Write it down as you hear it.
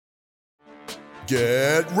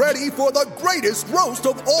Get ready for the greatest roast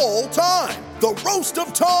of all time, the Roast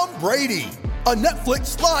of Tom Brady, a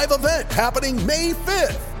Netflix live event happening May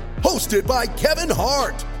 5th. Hosted by Kevin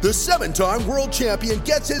Hart, the 7-time world champion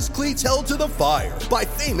gets his cleats held to the fire by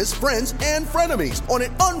famous friends and frenemies on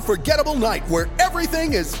an unforgettable night where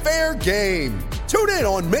everything is fair game. Tune in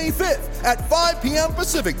on May 5th at 5 p.m.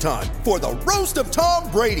 Pacific time for the Roast of Tom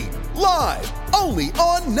Brady, live only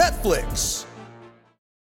on Netflix.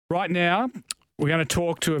 Right now, we're going to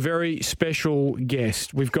talk to a very special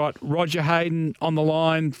guest. We've got Roger Hayden on the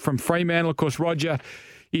line from Fremantle. Of course, Roger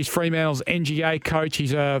is Fremantle's NGA coach.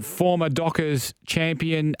 He's a former Dockers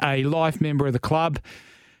champion, a life member of the club.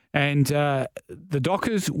 And the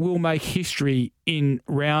Dockers will make history in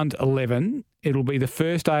round 11. It'll be the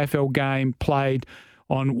first AFL game played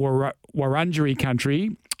on Wurundjeri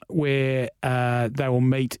country where they will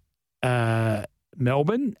meet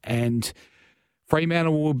Melbourne, and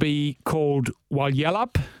Fremantle will be called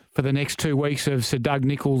Walyalup for the next 2 weeks of Sir Doug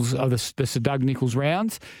Nicholls, of the Sir Doug Nicholls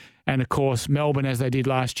rounds. And, of course, Melbourne, as they did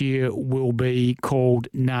last year, will be called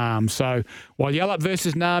Narm. So Walyalup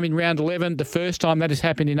versus Narm in round 11, the first time that has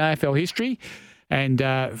happened in AFL history. And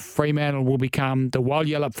Fremantle will become the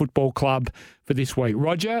Walyalup Football Club for this week.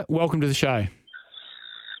 Roger, welcome to the show.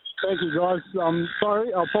 Thank you, guys. I'm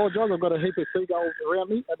sorry. I apologise. I've got a heap of seagulls around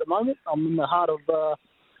me at the moment. I'm in the heart of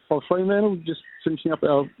Fremantle, just finishing up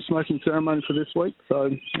our smoking ceremony for this week.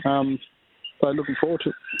 So looking forward to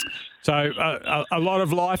it. So a lot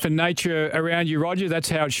of life and nature around you, Roger. That's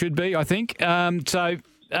how it should be, I think.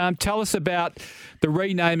 Tell us about the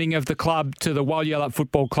renaming of the club to the Walyalup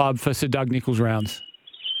Football Club for Sir Doug Nicholls rounds.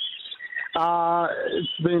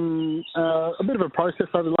 It's been a bit of a process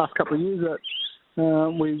over the last couple of years. That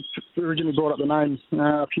we originally brought up the name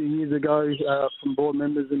a few years ago from board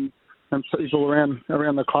members and people around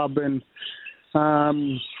the club, and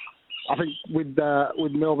I think with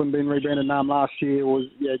Melbourne being rebranded Narm last year was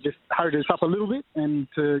just hurried us up a little bit, and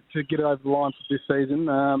to get it over the line for this season,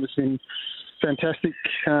 it's been fantastic,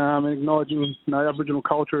 acknowledging Aboriginal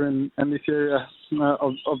culture and this area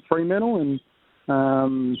of Fremantle,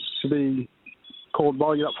 and to be called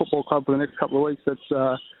Walyalup Football Club for the next couple of weeks,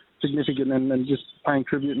 that's significant, and just paying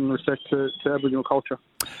tribute and respect to Aboriginal culture.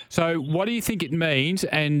 So what do you think it means,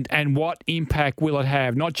 and what impact will it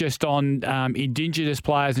have, not just on Indigenous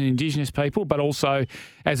players and Indigenous people, but also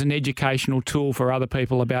as an educational tool for other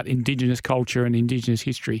people about Indigenous culture and Indigenous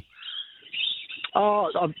history?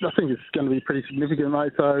 I think it's going to be pretty significant,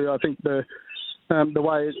 mate. So I think the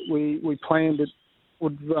way we planned it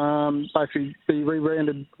would basically be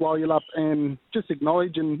rebranded Walyalup and just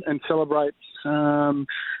acknowledge and celebrate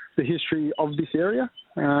the history of this area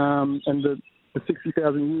and the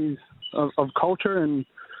 60,000 years of culture and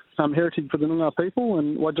heritage for the Noongar people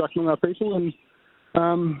and Whadjuk Noongar people, and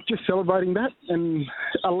just celebrating that and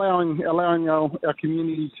allowing our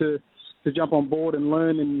community to jump on board and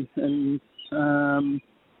learn and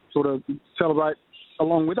sort of celebrate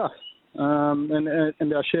along with us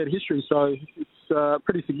and our shared history. So it's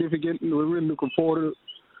pretty significant, and we're really looking forward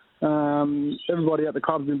to it. Everybody at the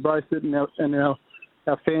club's embraced it, and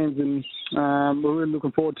our fans, and we're really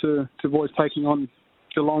looking forward to boys taking on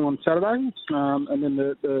Geelong on Saturday, and then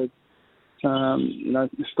the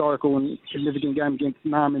historical and significant game against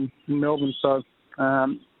Narm in Melbourne. So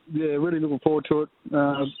really looking forward to it.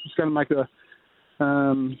 It's going to make a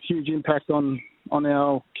huge impact on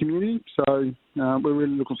our community, so we're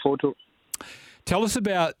really looking forward to it. Tell us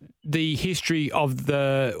about the history of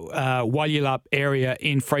the Walyalup area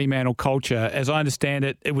in Fremantle culture. As I understand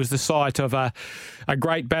it, it was the site of a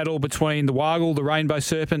great battle between the Wargle, the rainbow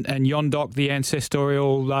serpent, and Yondok, the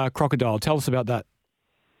ancestral crocodile. Tell us about that.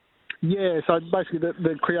 Yeah, so basically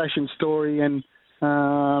the creation story and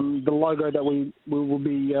the logo that we will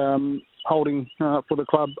be holding for the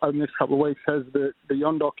club over the next couple of weeks has the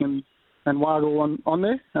Yondok and Wargle on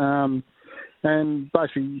there. And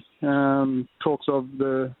basically talks of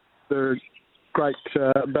the great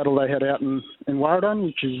battle they had out in Warradun,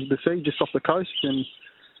 which is the sea just off the coast,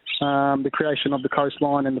 and the creation of the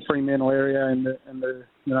coastline and the Fremantle area and the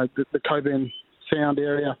Coburn Sound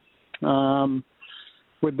area,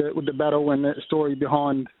 with the battle and the story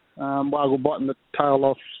behind Wargle biting the tail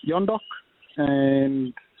off Yondok,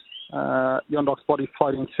 and Yondok's body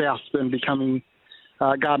floating south and becoming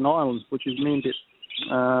Garden Island, which is Mandip.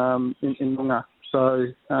 In Noongar. So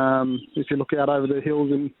if you look out over the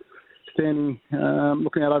hills and standing,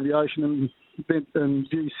 looking out over the ocean and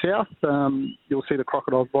due south, you'll see the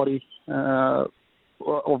crocodile's body of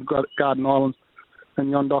Garden Island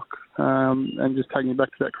and Yondok, and just taking you back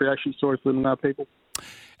to that creation story for the Noongar people.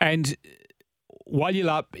 And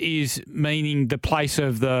Walyalup is meaning the place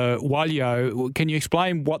of the Walyo. Can you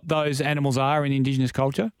explain what those animals are in Indigenous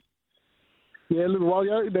culture? Yeah, little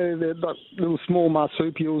Walyo, they're like little small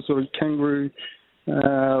marsupials or kangaroo,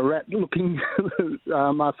 rat-looking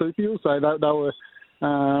marsupials. So they were,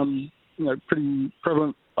 pretty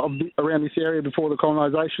prevalent around this area before the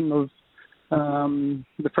colonisation of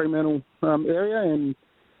the Fremantle area. And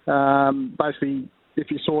basically, if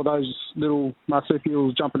you saw those little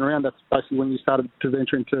marsupials jumping around, that's basically when you started to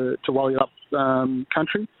venture into Walyalup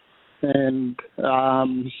country. And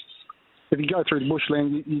if you go through the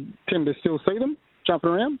bushland, you tend to still see them jumping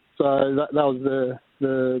around. So that was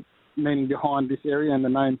the meaning behind this area and the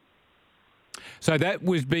name. So that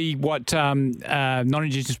would be what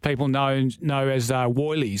non-Indigenous people know as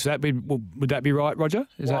woylies. Would that be right, Roger?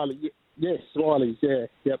 Yes, woylies. Yeah,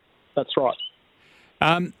 yep, that's right.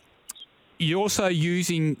 You're also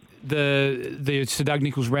using the Sir Doug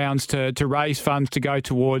Nicholls rounds to raise funds to go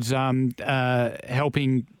towards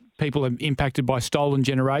helping people impacted by stolen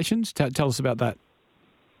generations. Tell us about that.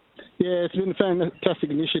 Yeah, it's been a fantastic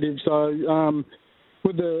initiative. So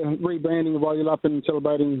with the rebranding of Walyalup and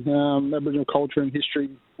celebrating Aboriginal culture and history,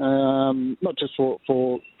 not just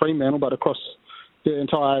for Fremantle but across the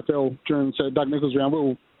entire AFL during Sir Doug Nicholls round,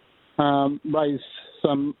 we'll raise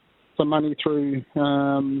some money through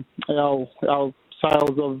our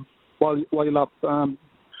sales of Walyalup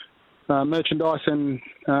merchandise and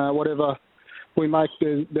whatever we make.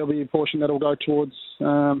 There'll be a portion that'll go towards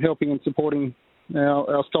helping and supporting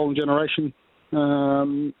our stolen generation,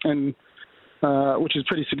 and which is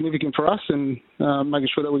pretty significant for us, and making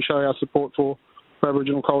sure that we show our support for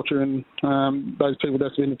Aboriginal culture and those people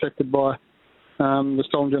that's been affected by the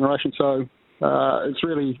stolen generation. So it's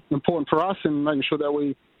really important for us, and making sure that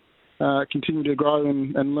we continue to grow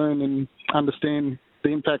and learn and understand the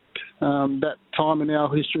impact that time in our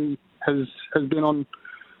history has been on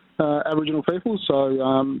Aboriginal people.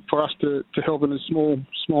 So for us to help in a small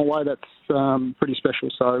way, that's pretty special.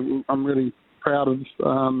 So I'm really proud of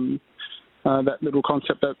that little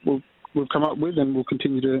concept that we've come up with, and we'll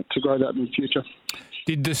continue to grow that in the future.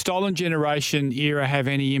 Did the stolen generation era have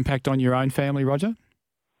any impact on your own family, Roger?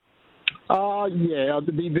 Yeah,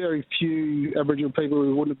 there'd be very few Aboriginal people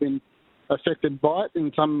who wouldn't have been affected by it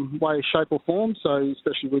in some way, shape or form. So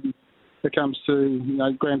especially when it comes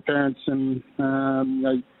to grandparents and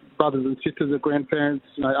brothers and sisters of grandparents,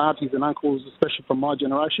 aunties and uncles, especially from my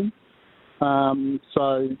generation.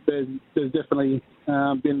 So there's definitely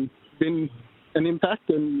been an impact,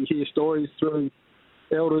 and you hear stories through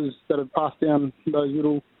elders that have passed down those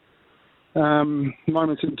little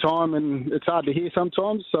moments in time, and it's hard to hear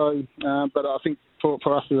sometimes. So, but I think for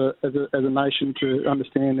us as a nation to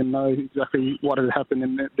understand and know exactly what had happened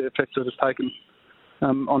and the effects that it's taken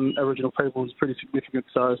on Aboriginal people is pretty significant.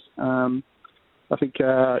 So, I think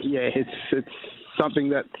it's something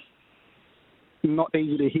that's not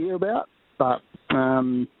easy to hear about, but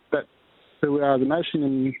that's who we are as a nation,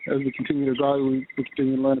 and as we continue to grow, we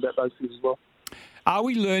continue to learn about those things as well. Are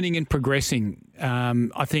we learning and progressing?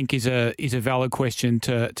 I think is a valid question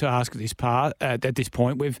to ask at this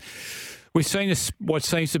point. We've seen what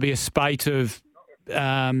seems to be a spate of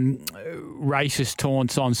racist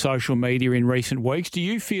taunts on social media in recent weeks. Do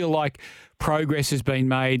you feel like progress has been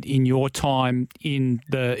made in your time in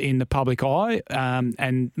the public eye,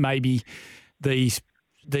 and maybe these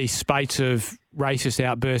spates of racist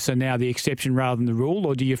outbursts are now the exception rather than the rule,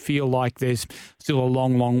 or do you feel like there's still a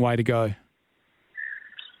long, long way to go?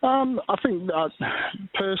 I think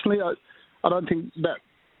personally, I don't think that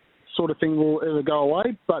sort of thing will ever go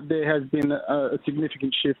away, but there has been a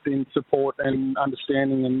significant shift in support and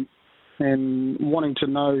understanding and wanting to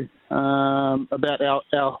know about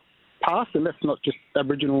our past, and that's not just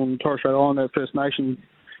Aboriginal and Torres Strait Islander First Nations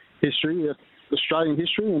history, it's Australian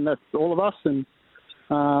history, and that's all of us. And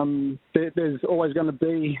there's always going to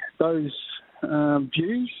be those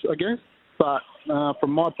views, I guess. But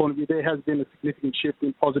from my point of view, there has been a significant shift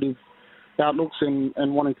in positive outlooks and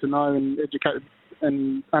wanting to know and educate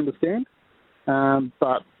and understand.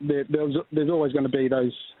 But there's always going to be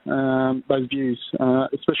those views,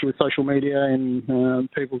 especially with social media and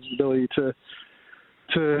people's ability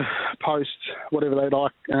to post whatever they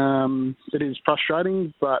like. It is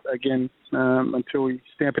frustrating, but again, until we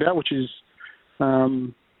stamp it out, which is,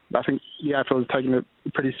 I think the AFL has taken a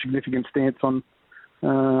pretty significant stance on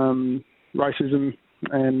racism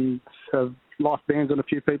and have life bans on a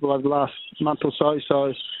few people over the last month or so.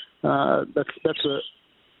 So that's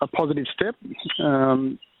a positive step.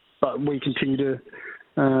 But we continue to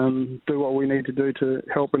do what we need to do to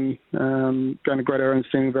help and gain a greater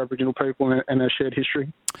understanding of Aboriginal people and our shared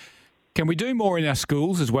history. Can we do more in our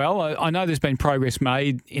schools as well? I know there's been progress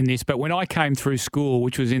made in this, but when I came through school,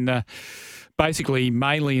 which was basically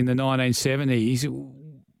mainly in the 1970s,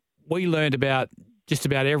 we learned about just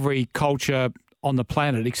about every culture on the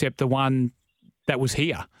planet except the one that was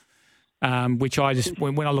here, which I just,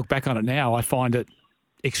 when I look back on it now, I find it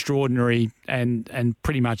extraordinary and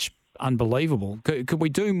pretty much unbelievable. Could we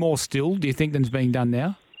do more still, do you think, than's being done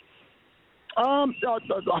now? I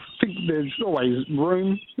think there's always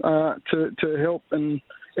room to help and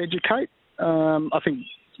educate. I think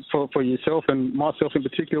for yourself and myself in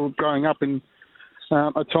particular, growing up in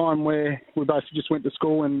a time where we basically just went to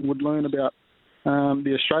school and would learn about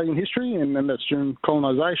the Australian history, and then that's during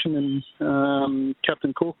colonisation and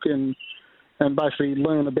Captain Cook, and basically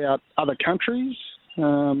learn about other countries.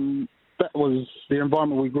 That was the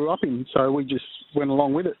environment we grew up in, so we just went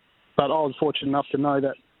along with it. But I was fortunate enough to know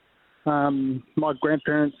that my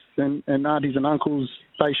grandparents and aunties and uncles,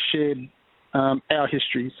 they shared our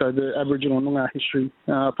history, so the Aboriginal and Noongar history,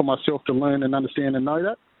 for myself to learn and understand and know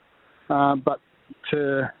that. But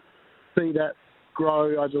to see that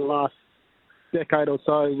grow over the last decade or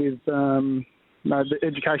so with the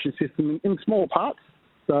education system in small parts.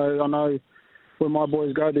 So I know where my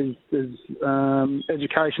boys go, there's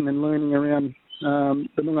education and learning around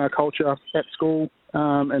the Noongar culture at school,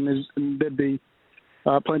 and there'd be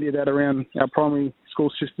plenty of that around our primary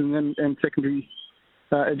school system and secondary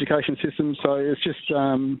education system. So it's just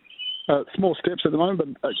small steps at the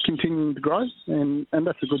moment, but continuing to grow, and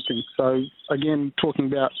that's a good thing. So again, talking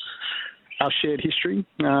about our shared history,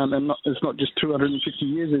 and it's not just 250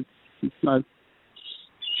 years, it's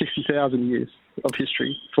 60,000 years of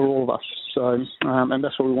history for all of us. So, and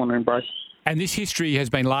that's what we want to embrace. And this history has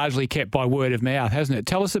been largely kept by word of mouth, hasn't it?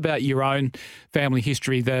 Tell us about your own family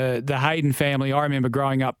history. The Hayden family, I remember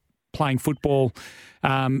growing up playing football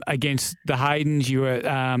against the Haydens. You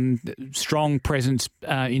were strong presence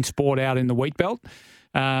in sport out in the wheat belt.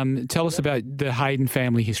 Tell us about the Hayden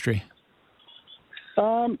family history.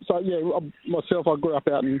 Myself, I grew up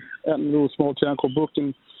out in a little small town called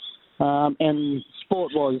Brookton, and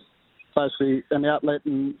sport was basically an outlet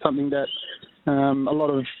and something that a lot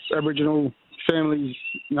of Aboriginal families,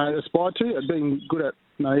 aspired to, being good at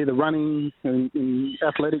either running in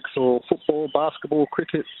athletics or football, basketball,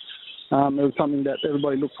 cricket. It was something that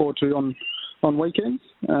everybody looked forward to on weekends.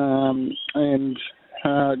 And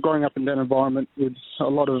growing up in that environment with a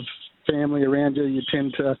lot of family around you, you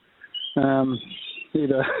tend to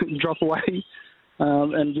either drop away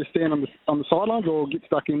and just stand on the sidelines, or get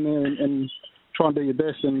stuck in there and try and do your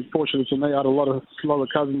best. And fortunately for me, I had a lot of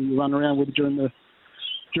cousins to run around with during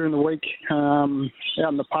the week, out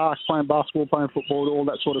in the park, playing basketball, playing football, all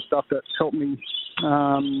that sort of stuff that helped me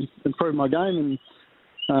improve my game. And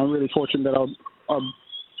I'm really fortunate that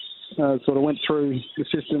I sort of went through the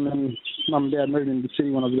system, and mum and dad moved into the city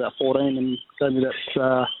when I was about 14 and gave me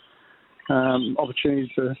that opportunity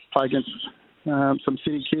to play against some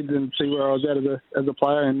city kids and see where I was at as a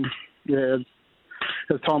player. And yeah,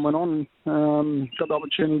 as time went on, got the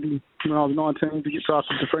opportunity when I was 19 to get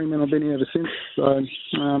drafted to Fremantle. I've been here ever since. So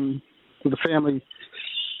with a family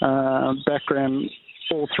background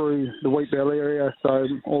all through the Wheatbell area, so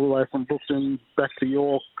all the way from Brookton back to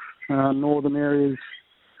York, northern areas.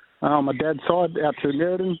 On my dad's side, out to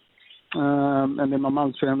Merredin, and then my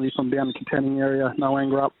mum's family from down the Katanning area,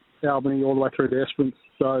 Noangrup, Albany, all the way through to Esperance.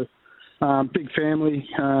 So big family,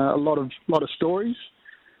 a lot of stories.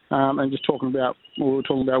 And just talking about what we were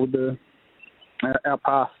talking about with our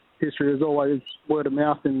past history is always word of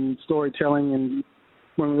mouth and storytelling, and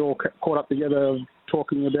when we all caught up together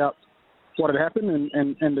talking about what had happened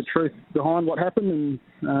and the truth behind what happened,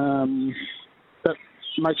 and that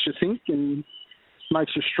makes you think and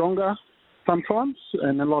makes you stronger sometimes,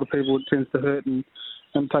 and a lot of people it tends to hurt and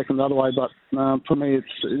take them the other way, but for me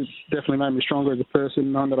it's definitely made me stronger as a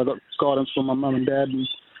person, knowing that I got guidance from my mum and dad and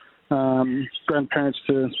grandparents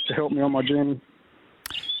to help me on my journey.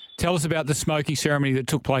 Tell us about the smoking ceremony that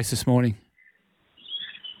took place this morning.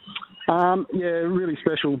 Really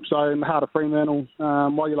special. So in the heart of Fremantle,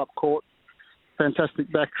 Walyalup Court,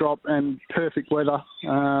 fantastic backdrop and perfect weather.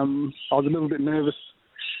 I was a little bit nervous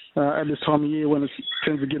at this time of year when it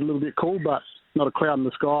tends to get a little bit cool, but not a cloud in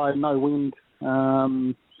the sky, no wind.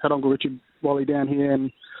 Had Uncle Richard Wally down here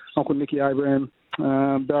and Uncle Nicky Abraham,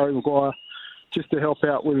 Barry Maguire, just to help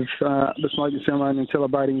out with the smoking ceremony and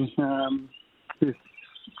celebrating this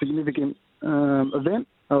significant event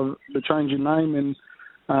of the change in name and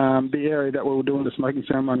the area that we were doing the smoking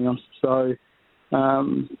ceremony on. So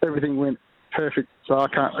everything went perfect. So I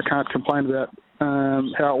can't complain about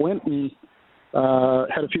how it went, and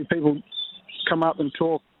had a few people come up and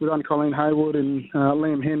talk with Colleen Haywood and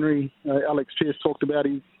Liam Henry. Alex Pearce talked about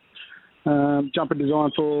his jumper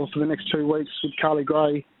design for the next 2 weeks with Carly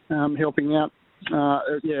Gray helping out.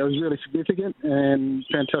 It was really significant and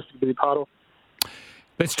fantastic to be a part of.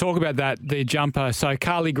 Let's talk about that, the jumper. So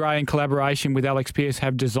Carly Gray, in collaboration with Alex Pearce,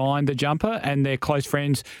 have designed the jumper, and they're close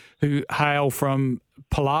friends who hail from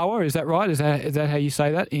Palawa. Is that right? Is that how you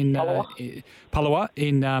say that? In Palawa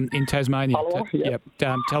in Tasmania. Palawa, yep.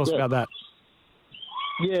 Tell us about that.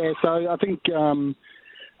 Yeah, so I think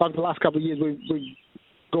over the last couple of years we've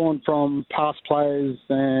gone from past players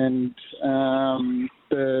and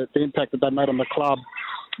the impact that they've made on the club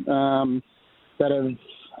that have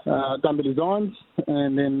done the designs,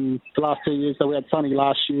 and then the last 2 years, so we had Sonny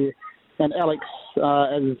last year and Alex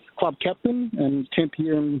as club captain and 10th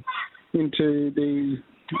year into the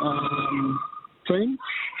team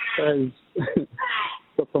as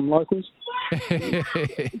got some locals.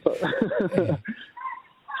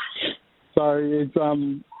 So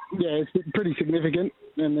it's pretty significant,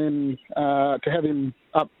 and then to have him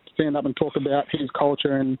stand up and talk about his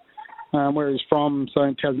culture and where he's from, so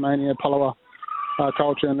in Tasmania, Palawa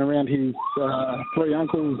culture, and around his 3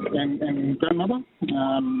 uncles and grandmother.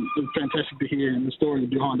 It's fantastic to hear, and the story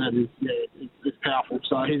behind that is powerful.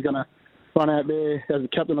 So he's going to run out there as the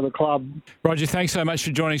captain of the club. Roger, thanks so much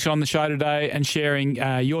for joining us on the show today and sharing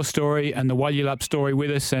your story and the Walyalup story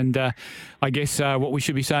with us. And I guess what we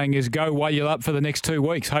should be saying is go Walyalup for the next 2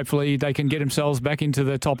 weeks. Hopefully they can get themselves back into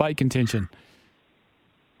the top 8 contention.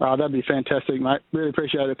 That'd be fantastic, mate. Really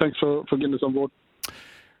appreciate it. Thanks for getting us on board.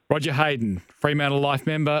 Roger Hayden, Fremantle Life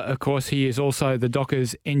member. Of course, he is also the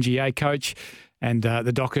Dockers NGA coach, and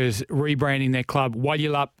the Dockers rebranding their club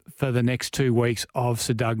Walyalup for the next 2 weeks of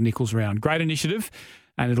Sir Doug Nicholls round. Great initiative,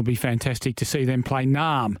 and it'll be fantastic to see them play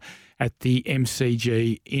Naarm at the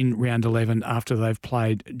MCG in round 11 after they've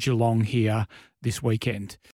played Geelong here this weekend.